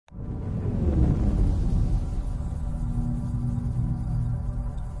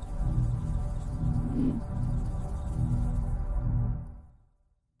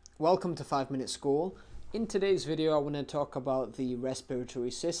Welcome to 5 Minute School. In today's video, I want to talk about the respiratory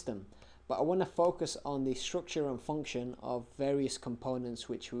system, but I want to focus on the structure and function of various components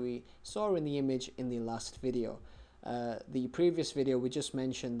which we saw in the image in the last video. The previous video, we just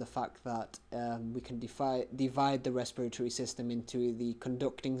mentioned the fact that we can divide the respiratory system into the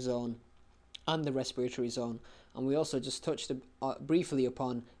conducting zone and the respiratory zone, and we also just touched briefly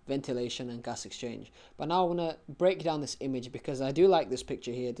upon ventilation and gas exchange. But now I want to break down this image because I do like this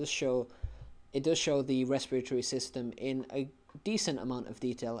picture here. It does show the respiratory system in a decent amount of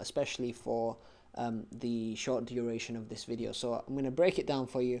detail, especially for the short duration of this video. So I'm going to break it down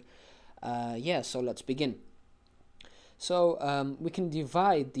for you. So let's begin. So we can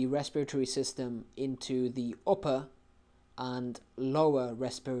divide the respiratory system into the upper and lower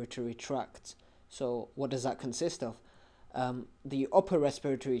respiratory tract. So what does that consist of? The upper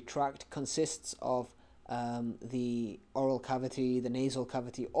respiratory tract consists of the oral cavity, the nasal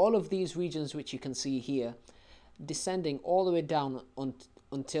cavity, all of these regions which you can see here, descending all the way down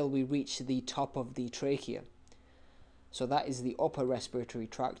until we reach the top of the trachea. So that is the upper respiratory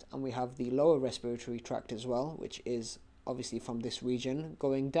tract, and we have the lower respiratory tract as well, which is obviously from this region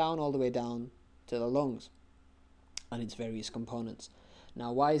going down all the way down to the lungs and its various components.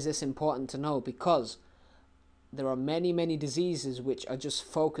 Now, why is this important to know? Because there are many diseases which are just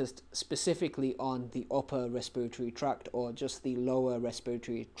focused specifically on the upper respiratory tract or just the lower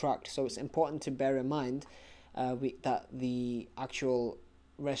respiratory tract. So it's important to bear in mind that the actual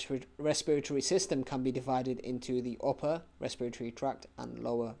respiratory system can be divided into the upper respiratory tract and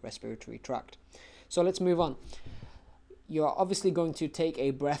lower respiratory tract. So let's move on. You're obviously going to take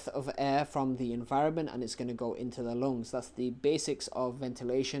a breath of air from the environment and it's going to go into the lungs. That's the basics of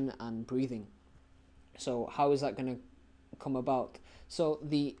ventilation and breathing. So how is that going to come about? So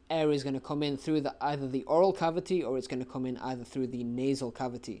the air is going to come in through either the oral cavity, or it's going to come in either through the nasal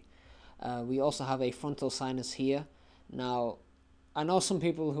cavity. We also have a frontal sinus here. Now, I know some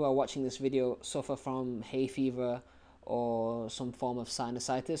people who are watching this video suffer from hay fever or some form of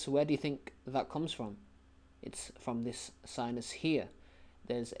sinusitis. Where do you think that comes from? It's from this sinus here.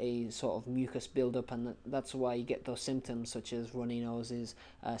 There's a sort of mucus buildup, and that's why you get those symptoms such as runny noses,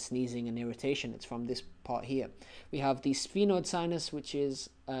 sneezing and irritation. It's from this part here. We have the sphenoid sinus, which is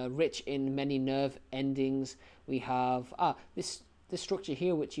rich in many nerve endings. We have this structure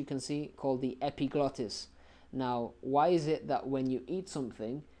here, which you can see, called the epiglottis. Now, why is it that when you eat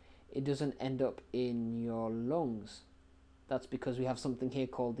something, it doesn't end up in your lungs? That's because we have something here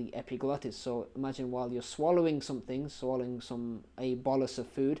called the epiglottis. So imagine while you're swallowing something, a bolus of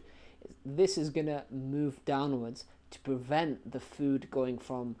food, this is going to move downwards to prevent the food going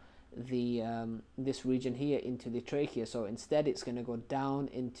from the this region here into the trachea. So instead it's going to go down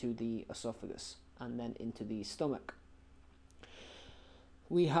into the esophagus and then into the stomach.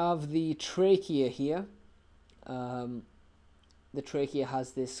 We have the trachea here. The trachea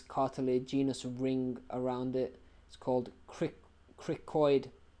has this cartilaginous ring around it. It's called cricoid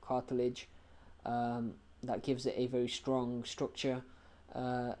cartilage. That gives it a very strong structure,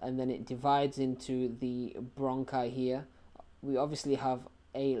 and then it divides into the bronchi here. We obviously have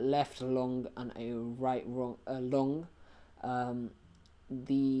a left lung and a right lung.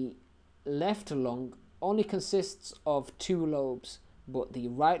 The left lung only consists of 2 lobes, but the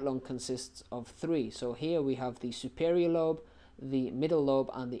right lung consists of 3. So here we have the superior lobe, the middle lobe,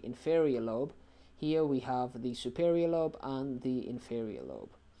 and the inferior lobe. Here we have the superior lobe and the inferior lobe.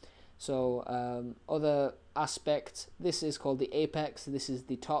 So other aspects, this is called the apex. This is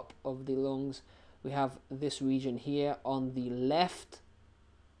the top of the lungs. We have this region here on the left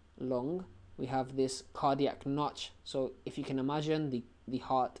lung. We have this cardiac notch. So if you can imagine, the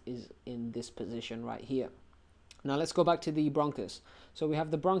heart is in this position right here. Now let's go back to the bronchus. So we have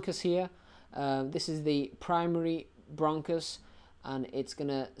the bronchus here. This is the primary bronchus, and it's going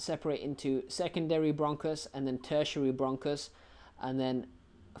to separate into secondary bronchus and then tertiary bronchus, and then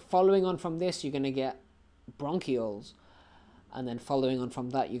following on from this you're going to get bronchioles, and then following on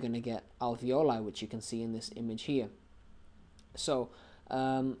from that you're going to get alveoli, which you can see in this image here. So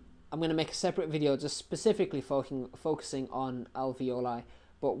I'm going to make a separate video just specifically focusing on alveoli.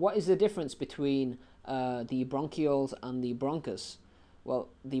 But what is the difference between the bronchioles and the bronchus? Well,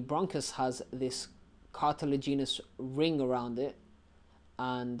 the bronchus has this cartilaginous ring around it,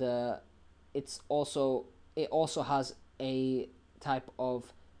 and it also has a type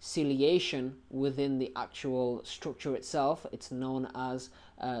of ciliation within the actual structure itself. It's known as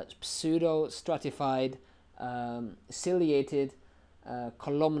pseudo-stratified ciliated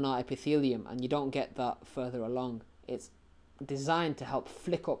columnar epithelium, and you don't get that further along. It's designed to help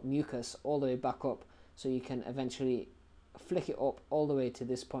flick up mucus all the way back up, so you can eventually flick it up all the way to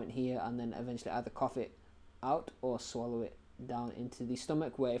this point here, and then eventually either cough it out or swallow it down into the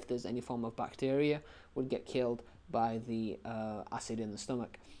stomach, where if there's any form of bacteria would get killed by the acid in the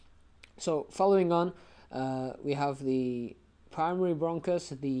stomach. So following on, we have the primary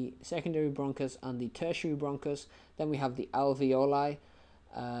bronchus, the secondary bronchus, and the tertiary bronchus. Then we have the alveoli.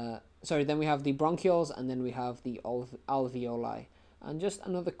 Then we have the bronchioles, and then we have the alveoli. And just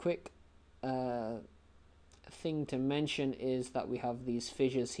another quick thing to mention is that we have these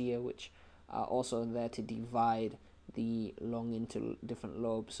fissures here, which are also there to divide the lung into different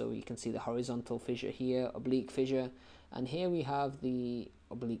lobes. So you can see the horizontal fissure here, oblique fissure, and here we have the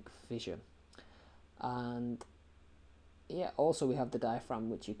oblique fissure. And yeah, also we have the diaphragm,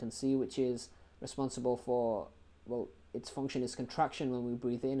 which you can see, which is responsible for, well, its function is contraction when we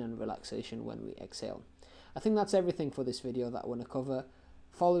breathe in and relaxation when we exhale. I think that's everything for this video that I want to cover.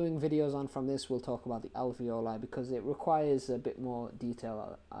 Following videos on from this, we'll talk about the alveoli because it requires a bit more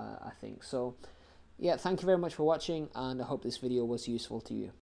detail, I think. So yeah, thank you very much for watching, and I hope this video was useful to you.